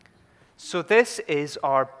So this is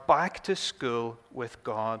our Back to School with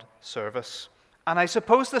God service. And I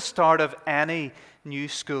suppose the start of any new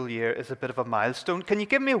school year is a bit of a milestone. Can you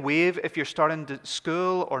give me a wave if you're starting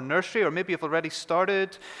school or nursery, or maybe you've already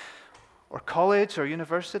started, or college or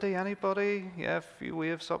university? Anybody? Yeah, a few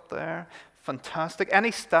waves up there. Fantastic.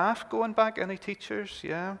 Any staff going back? Any teachers?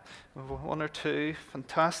 Yeah, one or two.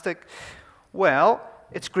 Fantastic. Well,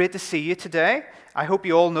 it's great to see you today. I hope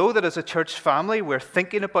you all know that as a church family, we're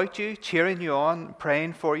thinking about you, cheering you on,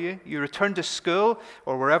 praying for you. You return to school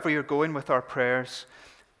or wherever you're going with our prayers.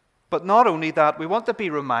 But not only that, we want to be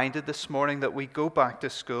reminded this morning that we go back to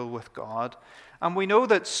school with God. And we know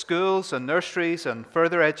that schools and nurseries and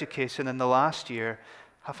further education in the last year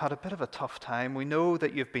have had a bit of a tough time. We know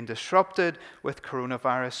that you've been disrupted with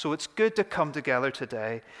coronavirus. So it's good to come together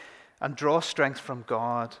today and draw strength from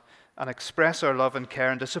God and express our love and care,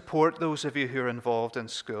 and to support those of you who are involved in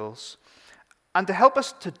schools. And to help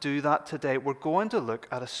us to do that today, we're going to look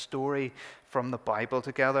at a story from the Bible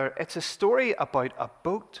together. It's a story about a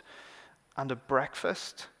boat and a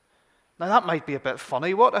breakfast. Now that might be a bit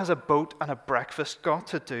funny. What has a boat and a breakfast got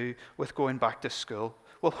to do with going back to school?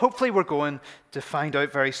 Well, hopefully we're going to find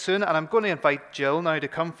out very soon, and I'm going to invite Jill now to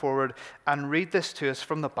come forward and read this to us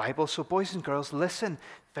from the Bible. So boys and girls, listen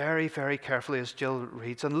very, very carefully as Jill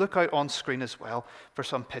reads, and look out on screen as well for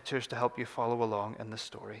some pictures to help you follow along in the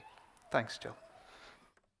story. Thanks, Jill.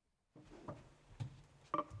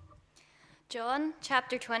 John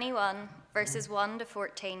chapter 21, verses 1 to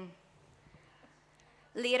 14.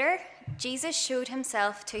 Later, Jesus showed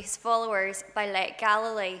himself to his followers by Lake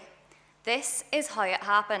Galilee. This is how it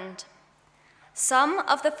happened. Some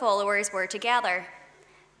of the followers were together.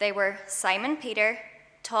 They were Simon Peter,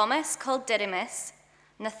 Thomas called Didymus,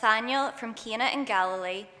 Nathanael from Cana in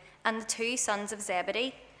Galilee, and the two sons of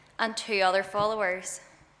Zebedee, and two other followers.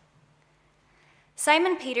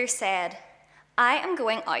 Simon Peter said, "I am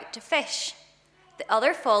going out to fish." The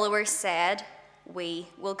other followers said, "We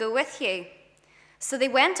will go with you." So they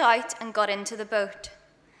went out and got into the boat.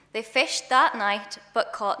 They fished that night,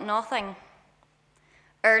 but caught nothing.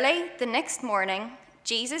 Early the next morning,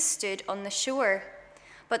 Jesus stood on the shore,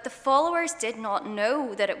 but the followers did not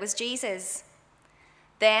know that it was Jesus.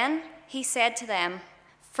 Then he said to them,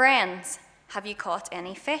 "Friends, have you caught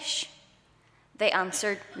any fish?" They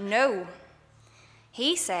answered, "No."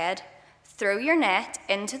 He said, "Throw your net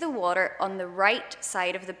into the water on the right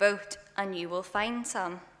side of the boat, and you will find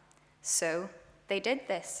some." So they did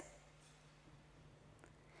this.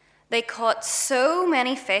 They caught so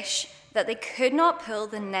many fish that they could not pull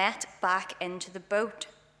the net back into the boat.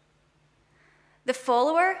 The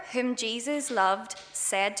follower whom Jesus loved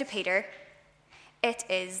said to Peter, "It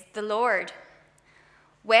is the Lord."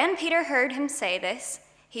 When Peter heard him say this,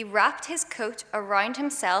 he wrapped his coat around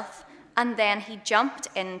himself, and then he jumped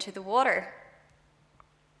into the water.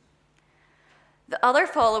 The other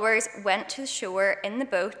followers went to shore in the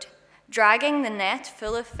boat, dragging the net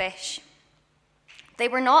full of fish. They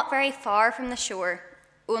were not very far from the shore,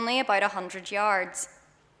 only about 100 yards.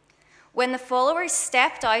 When the followers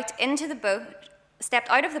stepped out of the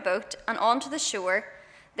boat and onto the shore,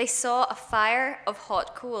 they saw a fire of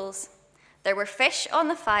hot coals. There were fish on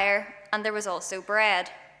the fire, and there was also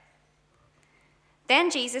bread. Then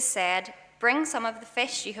Jesus said, "Bring some of the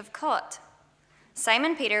fish you have caught."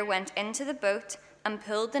 Simon Peter went into the boat and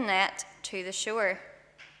pulled the net to the shore.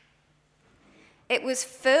 It was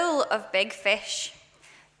full of big fish.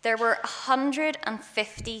 There were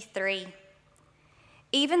 153.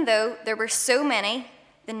 Even though there were so many,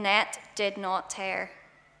 the net did not tear.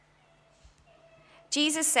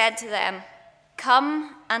 Jesus said to them,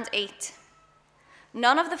 "Come and eat."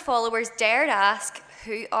 None of the followers dared ask,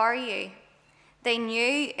 "Who are you?" They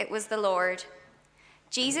knew it was the Lord.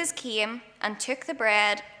 Jesus came and took the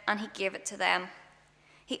bread, and he gave it to them.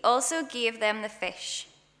 He also gave them the fish.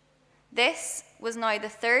 This was now the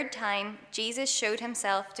third time Jesus showed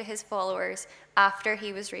himself to his followers after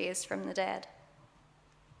he was raised from the dead.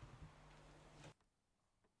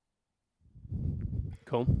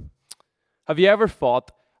 Cool. Have you ever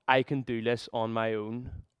thought, I can do this on my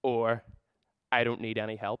own, or I don't need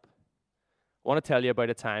any help? I want to tell you about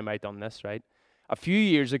a time I done this, right? A few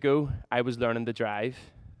years ago, I was learning to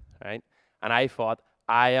drive, right? And I thought,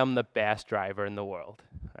 I am the best driver in the world,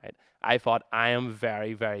 right? I thought, I am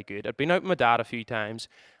very, very good. I'd been out with my dad a few times,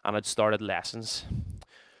 and I'd started lessons.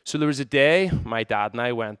 So there was a day, my dad and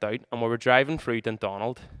I went out, and we were driving through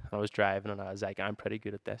Dundonald, and I was driving, and I was like, I'm pretty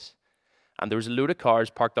good at this. And there was a load of cars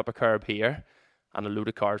parked up a curb here, and a load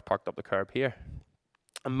of cars parked up the curb here.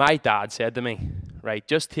 And my dad said to me, right,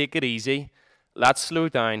 just take it easy. Let's slow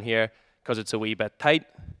down here, because it's a wee bit tight.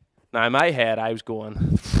 Now, in my head, I was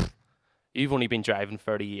going, You've only been driving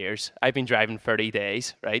 30 years. I've been driving 30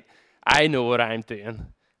 days, right? I know what I'm doing,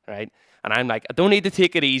 right? And I'm like, I don't need to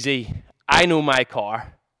take it easy. I know my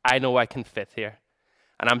car. I know I can fit here.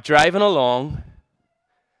 And I'm driving along,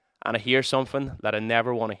 and I hear something that I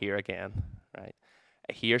never want to hear again, right?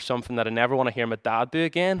 I hear something that I never want to hear my dad do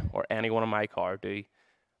again or anyone in my car do.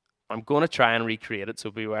 I'm going to try and recreate it,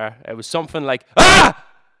 so beware. It was something like, ah!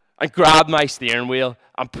 And grabbed my steering wheel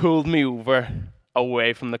and pulled me over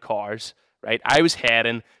away from the cars, right? I was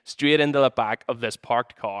heading straight into the back of this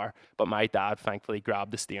parked car, but my dad thankfully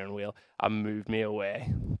grabbed the steering wheel and moved me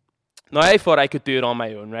away. Now, I thought I could do it on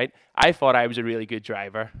my own, right? I thought I was a really good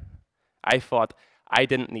driver. I thought I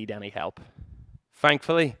didn't need any help.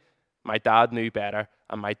 Thankfully, my dad knew better,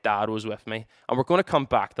 and my dad was with me. And we're going to come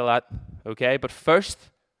back to that, okay? But first,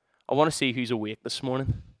 I want to see who's awake this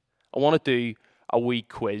morning. I want to do a wee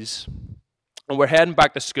quiz. And we're heading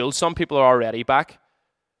back to school. Some people are already back,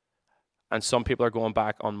 and some people are going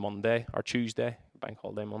back on Monday or Tuesday, bank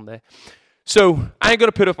holiday Monday. So I'm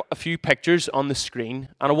going to put up a few pictures on the screen,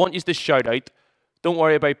 and I want you to shout out. Don't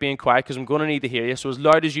worry about being quiet, because I'm going to need to hear you. So as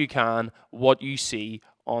loud as you can, what you see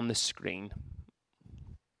on the screen.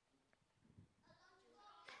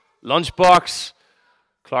 Lunchbox.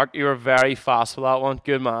 Clark, you were very fast for that one.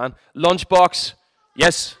 Good man. Lunchbox.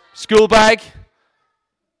 Yes. School bag.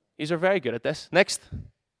 These are very good at this. Next.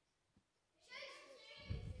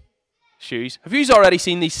 Shoes. Have you already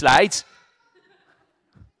seen these slides?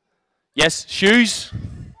 Yes. Shoes.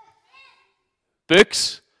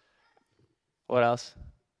 Books. What else?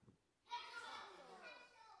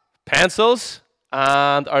 Pencils.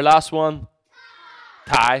 And our last one,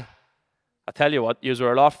 tie. I tell you what, you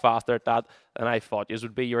were a lot faster at that than I thought you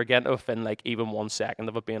would be. You were getting to within like even 1 second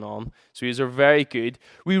of it being on. So you are very good.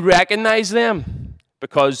 We recognize them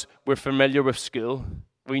because we're familiar with school.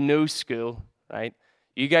 We know school, right?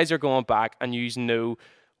 You guys are going back and you know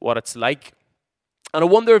what it's like. And I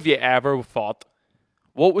wonder if you ever thought,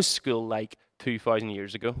 what was school like 2,000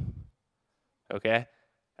 years ago? Okay?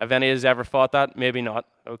 Have any of us ever thought that? Maybe not,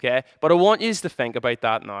 okay? But I want you to think about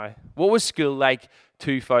that now. What was school like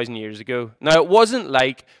 2,000 years ago? Now, it wasn't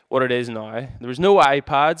like what it is now. There was no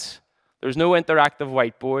iPads. There was no interactive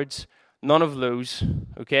whiteboards. None of those,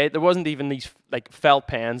 okay? There wasn't even these like felt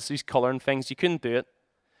pens, these coloring things. You couldn't do it.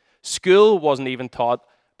 School wasn't even taught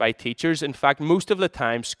by teachers. In fact, most of the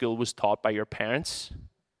time, school was taught by your parents.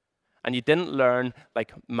 And you didn't learn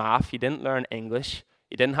like math. You didn't learn English.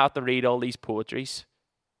 You didn't have to read all these poetries.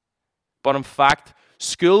 But in fact,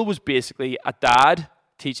 school was basically a dad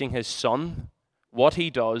teaching his son what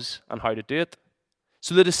he does and how to do it.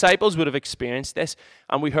 So the disciples would have experienced this.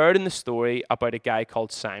 And we heard in the story about a guy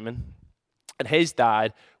called Simon. And his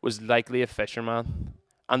dad was likely a fisherman.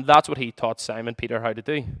 And that's what he taught Simon Peter how to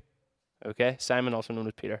do. Okay? Simon, also known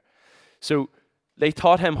as Peter. So they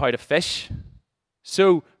taught him how to fish.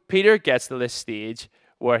 So Peter gets to this stage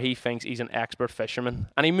where he thinks he's an expert fisherman.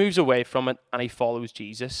 And he moves away from it and he follows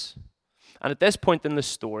Jesus. And at this point in the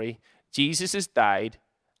story, Jesus has died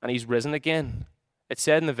and he's risen again. It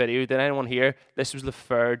said in the video, did anyone hear? This was the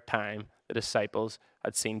third time the disciples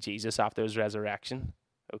had seen Jesus after his resurrection.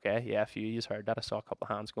 Okay, yeah, a few of you heard that. I saw a couple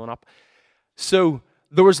of hands going up. So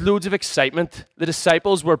there was loads of excitement. The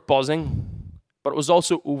disciples were buzzing, but it was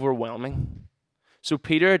also overwhelming. So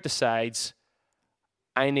Peter decides,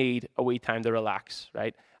 I need a wee time to relax,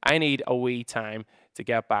 right? I need a wee time to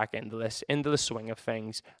get back into this, into the swing of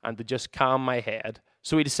things, and to just calm my head.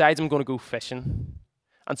 So he decides I'm going to go fishing.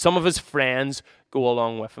 And some of his friends go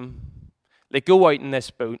along with him. They go out in this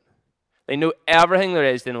boat. They know everything there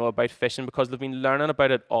is to know about fishing because they've been learning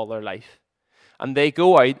about it all their life. And they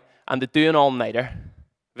go out and they do an all-nighter.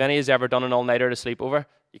 If any has ever done an all-nighter to sleep over,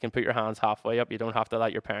 you can put your hands halfway up. You don't have to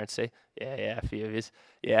let your parents see. Yeah, a few of you.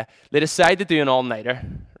 Yeah. They decide to do an all-nighter,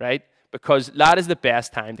 right? Because that is the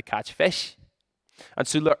best time to catch fish. And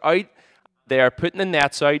so they're out, they're putting the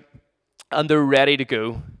nets out, and they're ready to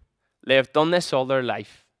go. They have done this all their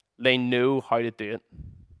life. They know how to do it.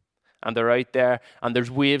 And they're out there, and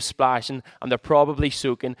there's waves splashing, and they're probably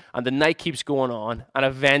soaking, and the night keeps going on, and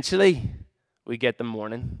eventually we get the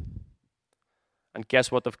morning. And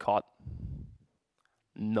guess what they've caught?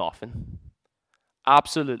 Nothing.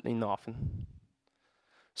 Absolutely nothing.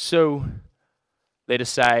 So they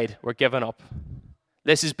decide, we're giving up.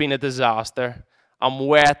 This has been a disaster. I'm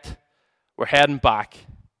wet. We're heading back.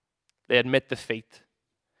 They admit defeat.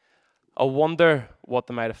 I wonder what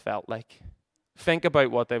they might have felt like. Think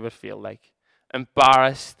about what they would feel like.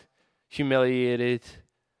 Embarrassed, humiliated,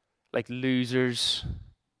 like losers.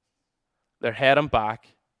 They're heading back,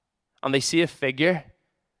 and they see a figure.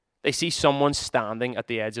 They see someone standing at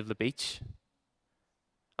the edge of the beach.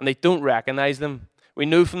 and they don't recognize them. We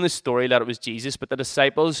know from the story that it was Jesus, but the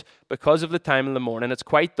disciples, because of the time in the morning, it's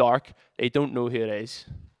quite dark, they don't know who it is.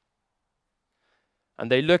 And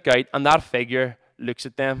they look out, and that figure looks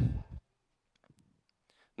at them.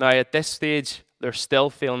 Now, at this stage, they're still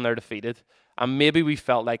feeling they're defeated. And maybe we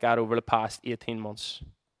felt like that over the past 18 months.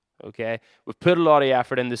 Okay? We've put a lot of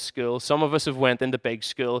effort into school. Some of us have went into big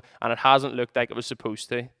school, and it hasn't looked like it was supposed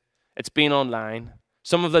to. It's been online.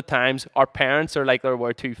 Some of the times, our parents are like they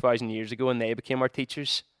were 2,000 years ago, and they became our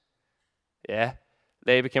teachers. Yeah?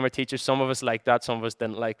 They became our teachers. Some of us liked that. Some of us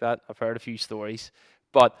didn't like that. I've heard a few stories.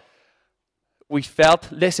 But we felt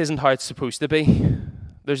this isn't how it's supposed to be.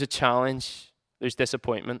 There's a challenge. There's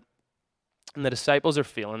disappointment. And the disciples are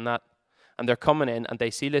feeling that. And they're coming in and they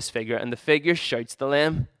see this figure. And the figure shouts to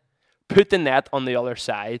them, put the net on the other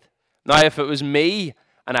side. Now, if it was me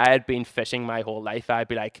and I had been fishing my whole life, I'd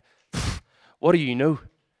be like, what do you know?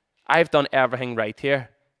 I've done everything right here.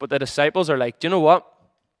 But the disciples are like, do you know what?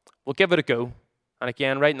 We'll give it a go. And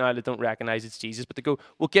again, right now they don't recognize it's Jesus. But they go,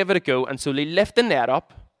 we'll give it a go. And so they lift the net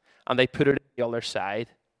up and they put it on the other side.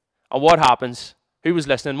 And what happens? Who was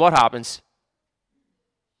listening? What happens?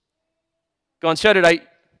 Go on, shout it out.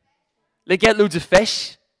 They get loads of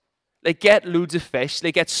fish. They get loads of fish.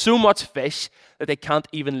 They get so much fish that they can't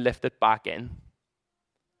even lift it back in.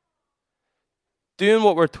 Doing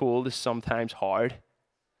what we're told is sometimes hard.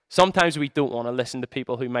 Sometimes we don't want to listen to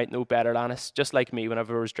people who might know better than us, just like me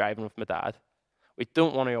whenever I was driving with my dad. We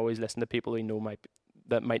don't want to always listen to people who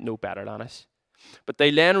might know better than us. But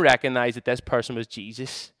they then recognized that this person was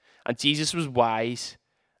Jesus, and Jesus was wise.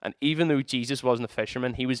 And even though Jesus wasn't a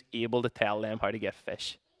fisherman, he was able to tell them how to get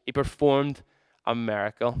fish. He performed a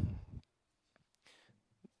miracle.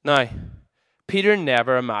 Now, Peter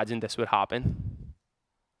never imagined this would happen.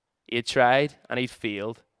 He had tried and he'd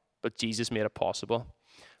failed, but Jesus made it possible.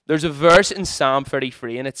 There's a verse in Psalm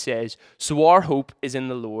 33 and it says, so our hope is in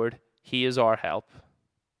the Lord. He is our help.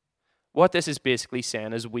 What this is basically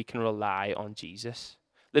saying is we can rely on Jesus.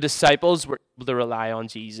 The disciples were able to rely on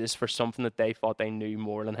Jesus for something that they thought they knew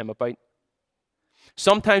more than him about.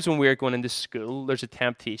 Sometimes when we're going into school, there's a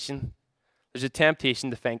temptation. There's a temptation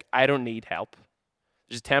to think, I don't need help.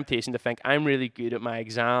 There's a temptation to think, I'm really good at my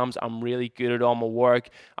exams. I'm really good at all my work.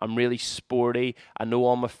 I'm really sporty. I know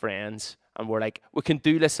all my friends. And we're like, we can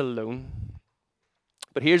do this alone.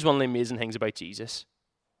 But here's one of the amazing things about Jesus.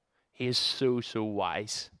 He is so, so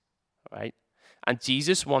wise. Right? And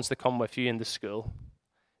Jesus wants to come with you into school.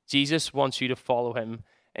 Jesus wants you to follow him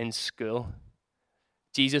in school.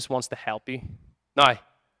 Jesus wants to help you. Now,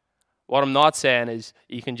 what I'm not saying is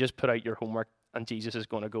you can just put out your homework and Jesus is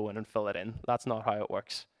going to go in and fill it in. That's not how it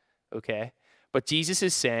works, okay? But Jesus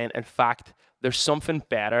is saying, in fact, there's something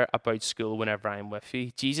better about school whenever I'm with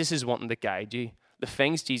you. Jesus is wanting to guide you. The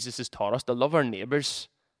things Jesus has taught us, to love our neighbors,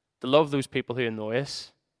 to love those people who annoy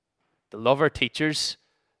us, to love our teachers,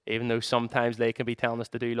 even though sometimes they can be telling us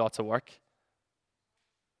to do lots of work,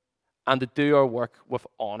 and to do our work with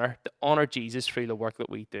honor, to honor Jesus through the work that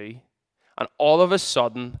we do. And all of a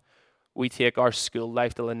sudden, we take our school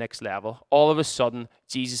life to the next level. All of a sudden,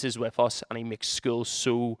 Jesus is with us and he makes school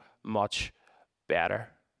so much better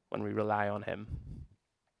when we rely on him.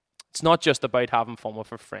 It's not just about having fun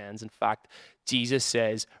with our friends. In fact, Jesus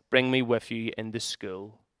says, bring me with you into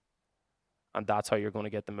school. And that's how you're going to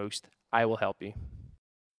get the most. I will help you.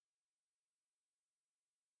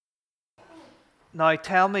 Now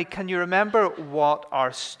tell me, can you remember what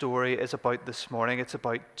our story is about this morning? It's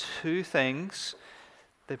about two things.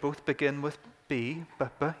 They both begin with B.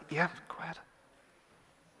 Yeah, quiet.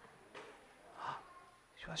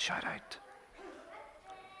 You want to shout out?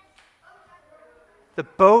 The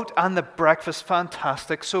boat and the breakfast,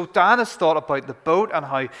 fantastic. So Dan has thought about the boat and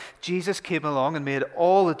how Jesus came along and made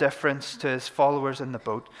all the difference to his followers in the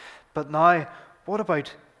boat. But now, what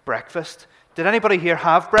about breakfast? Did anybody here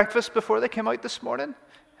have breakfast before they came out this morning?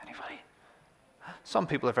 Anybody? Some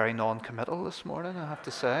people are very non-committal this morning, I have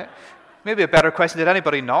to say. Maybe a better question, did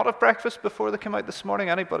anybody not have breakfast before they came out this morning?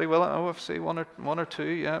 Anybody willing? Oh, I see one or two,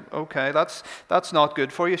 yeah, okay. That's not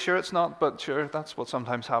good for you, sure it's not, but sure, that's what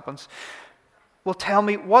sometimes happens. Well, tell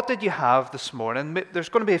me, what did you have this morning? There's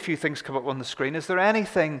going to be a few things come up on the screen. Is there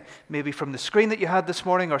anything maybe from the screen that you had this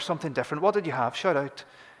morning or something different? What did you have? Shout out.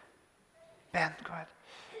 Ben, go ahead.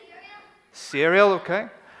 Cereal, okay.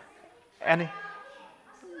 Any?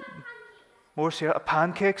 More cereal.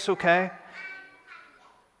 Pancakes, okay.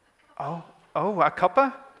 Oh, a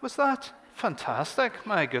cuppa was that? Fantastic,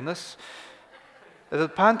 my goodness. The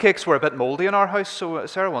pancakes were a bit moldy in our house, so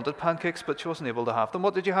Sarah wanted pancakes, but she wasn't able to have them.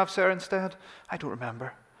 What did you have, Sarah, instead? I don't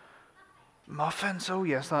remember. Muffins, oh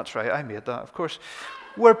yes, that's right, I made that, of course.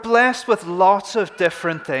 We're blessed with lots of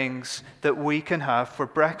different things that we can have for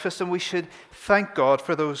breakfast, and we should thank God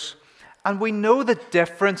for those. And we know the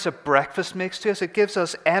difference a breakfast makes to us. It gives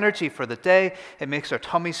us energy for the day. It makes our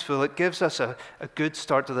tummies full. It gives us a good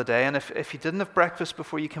start to the day. And if you didn't have breakfast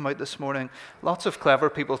before you came out this morning, lots of clever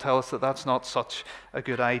people tell us that that's not such a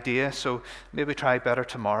good idea. So maybe try better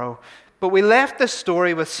tomorrow. But we left this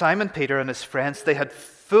story with Simon Peter and his friends. They had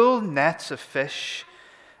full nets of fish,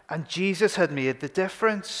 and Jesus had made the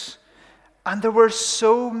difference. And there were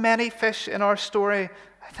so many fish in our story.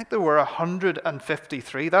 I think there were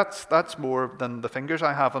 153. That's more than the fingers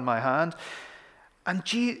I have on my hand. And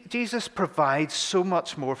Jesus provides so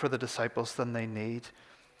much more for the disciples than they need.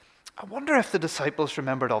 I wonder if the disciples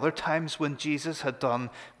remembered other times when Jesus had done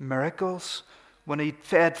miracles, when he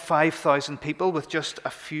fed 5,000 people with just a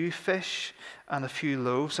few fish and a few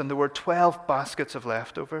loaves, and there were 12 baskets of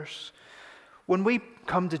leftovers. When we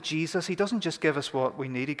come to Jesus, he doesn't just give us what we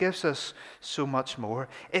need, he gives us so much more.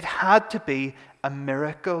 It had to be a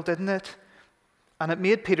miracle, didn't it? And it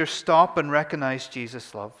made Peter stop and recognize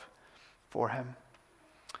Jesus' love for him.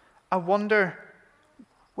 I wonder,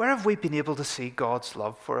 where have we been able to see God's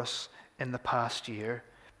love for us in the past year?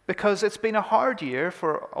 Because it's been a hard year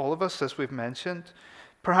for all of us, as we've mentioned.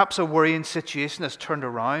 Perhaps a worrying situation has turned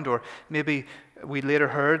around, or maybe we later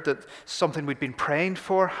heard that something we'd been praying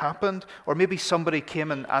for happened, or maybe somebody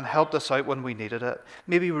came and helped us out when we needed it.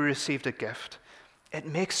 Maybe we received a gift. It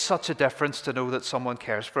makes such a difference to know that someone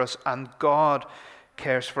cares for us, and God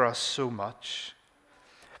cares for us so much.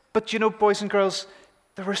 But you know, boys and girls,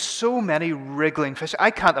 there were so many wriggling fish.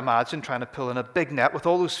 I can't imagine trying to pull in a big net with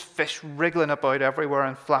all those fish wriggling about everywhere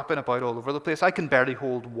and flapping about all over the place. I can barely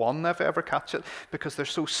hold one if I ever catch it because they're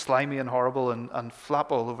so slimy and horrible and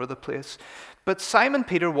flap all over the place. But Simon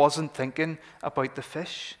Peter wasn't thinking about the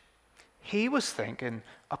fish. He was thinking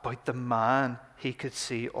about the man he could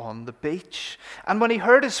see on the beach. And when he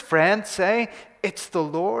heard his friend say, "It's the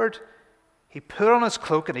Lord," he put on his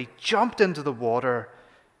cloak and he jumped into the water.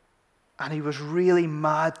 And he was really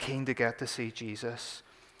mad keen to get to see Jesus.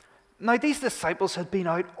 Now, these disciples had been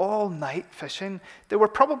out all night fishing. They were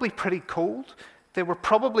probably pretty cold. They were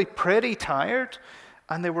probably pretty tired.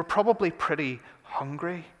 And they were probably pretty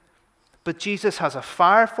hungry. But Jesus has a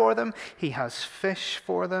fire for them. He has fish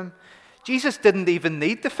for them. Jesus didn't even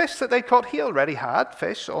need the fish that they caught. He already had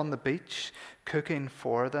fish on the beach cooking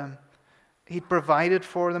for them. He'd provided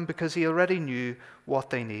for them because he already knew what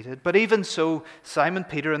they needed. But even so, Simon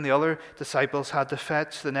Peter and the other disciples had to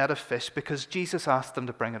fetch the net of fish because Jesus asked them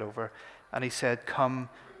to bring it over. And he said, "Come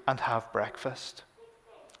and have breakfast."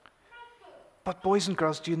 But boys and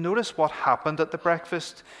girls, do you notice what happened at the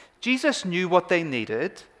breakfast? Jesus knew what they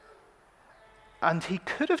needed, and he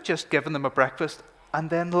could have just given them a breakfast and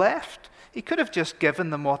then left. He could have just given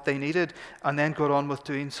them what they needed and then got on with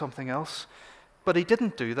doing something else. But he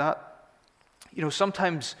didn't do that. You know,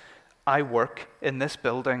 sometimes I work in this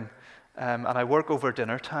building and I work over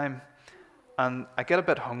dinner time and I get a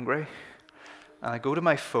bit hungry and I go to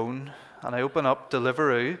my phone and I open up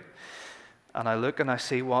Deliveroo and I look and I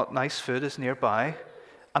see what nice food is nearby.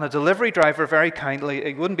 And a delivery driver very kindly,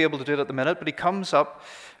 he wouldn't be able to do it at the minute, but he comes up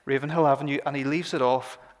Ravenhill Avenue and he leaves it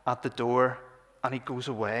off at the door and he goes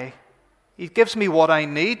away. He gives me what I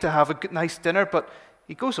need to have a good, nice dinner, but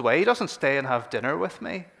he goes away. He doesn't stay and have dinner with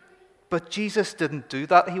me. But Jesus didn't do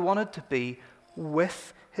that. He wanted to be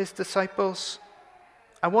with his disciples.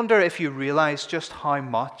 I wonder if you realize just how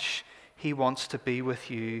much he wants to be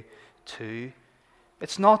with you too.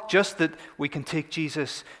 It's not just that we can take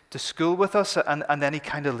Jesus to school with us and then he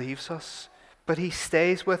kind of leaves us, but he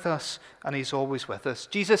stays with us and he's always with us.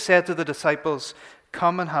 Jesus said to the disciples,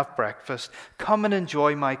 "Come and have breakfast. Come and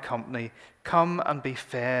enjoy my company. Come and be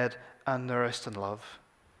fed and nourished in love."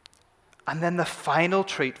 And then the final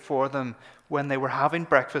treat for them when they were having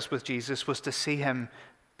breakfast with Jesus was to see him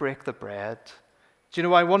break the bread. Do you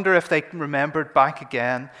know, I wonder if they remembered back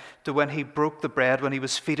again to when he broke the bread, when he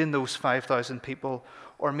was feeding those 5,000 people,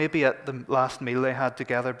 or maybe at the last meal they had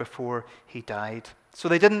together before he died. So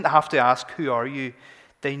they didn't have to ask, "Who are you?"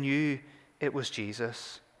 They knew it was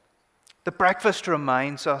Jesus. The breakfast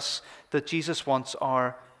reminds us that Jesus wants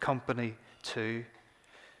our company too.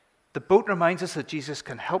 The boat reminds us that Jesus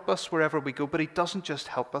can help us wherever we go, but he doesn't just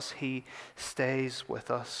help us, he stays with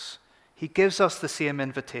us. He gives us the same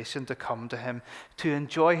invitation to come to him, to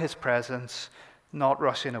enjoy his presence, not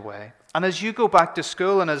rushing away. And as you go back to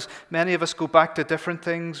school, and as many of us go back to different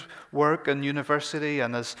things, work and university,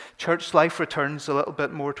 and as church life returns a little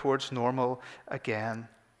bit more towards normal again,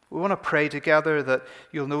 we want to pray together that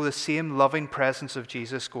you'll know the same loving presence of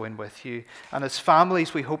Jesus going with you. And as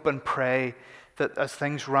families, we hope and pray that as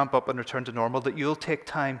things ramp up and return to normal, that you'll take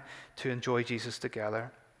time to enjoy Jesus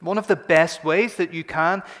together. One of the best ways that you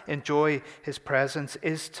can enjoy his presence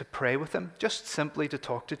is to pray with him, just simply to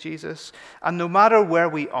talk to Jesus. And no matter where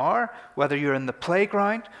we are, whether you're in the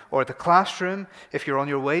playground or the classroom, if you're on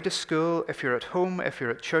your way to school, if you're at home, if you're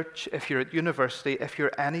at church, if you're at university, if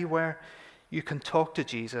you're anywhere, you can talk to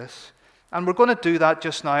Jesus. And we're going to do that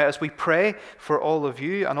just now as we pray for all of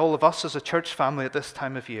you and all of us as a church family at this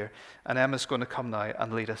time of year. And Emma's going to come now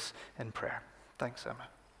and lead us in prayer. Thanks, Emma.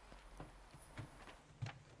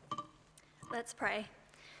 Let's pray.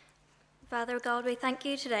 Father God, we thank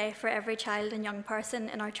you today for every child and young person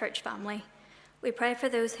in our church family. We pray for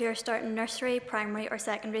those who are starting nursery, primary or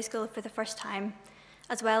secondary school for the first time,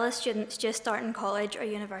 as well as students just starting college or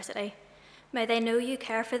university. May they know you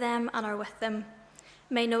care for them and are with them.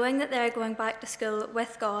 May knowing that they are going back to school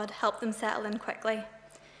with God help them settle in quickly.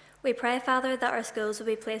 We pray, Father, that our schools will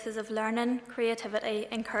be places of learning, creativity,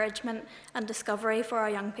 encouragement and discovery for our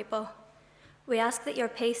young people. We ask that your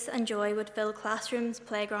peace and joy would fill classrooms,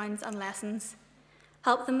 playgrounds and lessons.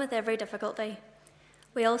 Help them with every difficulty.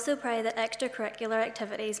 We also pray that extracurricular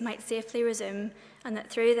activities might safely resume and that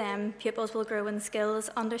through them pupils will grow in skills,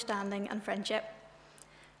 understanding and friendship.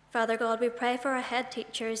 Father God, we pray for our head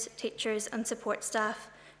teachers and support staff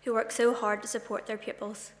who work so hard to support their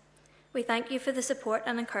pupils. We thank you for the support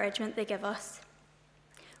and encouragement they give us.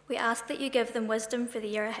 We ask that you give them wisdom for the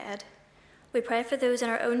year ahead. We pray for those in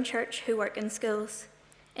our own church who work in schools.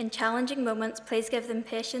 In challenging moments, please give them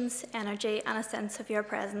patience, energy, and a sense of your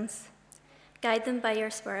presence. Guide them by your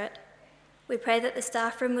Spirit. We pray that the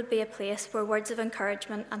staff room would be a place where words of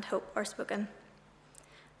encouragement and hope are spoken.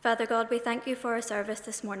 Father God, we thank you for our service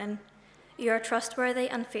this morning. You are trustworthy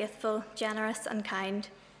and faithful, generous and kind.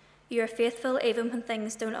 You are faithful even when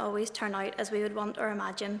things don't always turn out as we would want or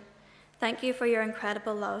imagine. Thank you for your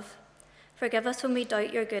incredible love. Forgive us when we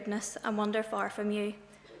doubt your goodness and wander far from you.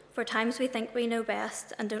 For times we think we know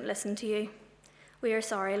best and don't listen to you. We are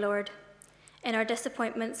sorry, Lord. In our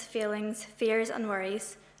disappointments, feelings, fears and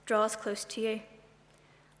worries, draw us close to you.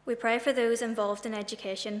 We pray for those involved in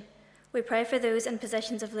education. We pray for those in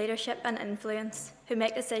positions of leadership and influence who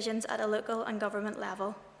make decisions at a local and government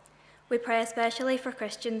level. We pray especially for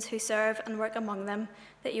Christians who serve and work among them,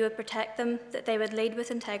 that you would protect them, that they would lead with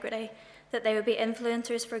integrity, that they would be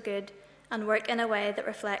influencers for good, and work in a way that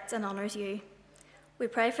reflects and honours you. We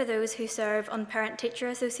pray for those who serve on parent-teacher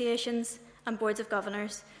associations and boards of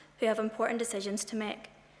governors who have important decisions to make.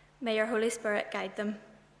 May your Holy Spirit guide them.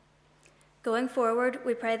 Going forward,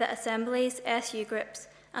 we pray that assemblies, SU groups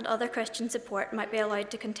and other Christian support might be allowed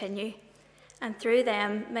to continue, and through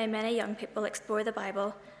them may many young people explore the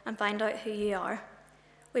Bible and find out who you are.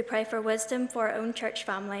 We pray for wisdom for our own church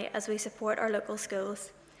family as we support our local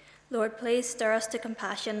schools. Lord, please stir us to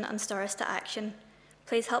compassion and stir us to action.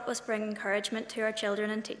 Please help us bring encouragement to our children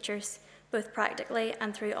and teachers, both practically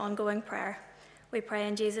and through ongoing prayer. We pray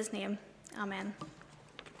in Jesus' name. Amen.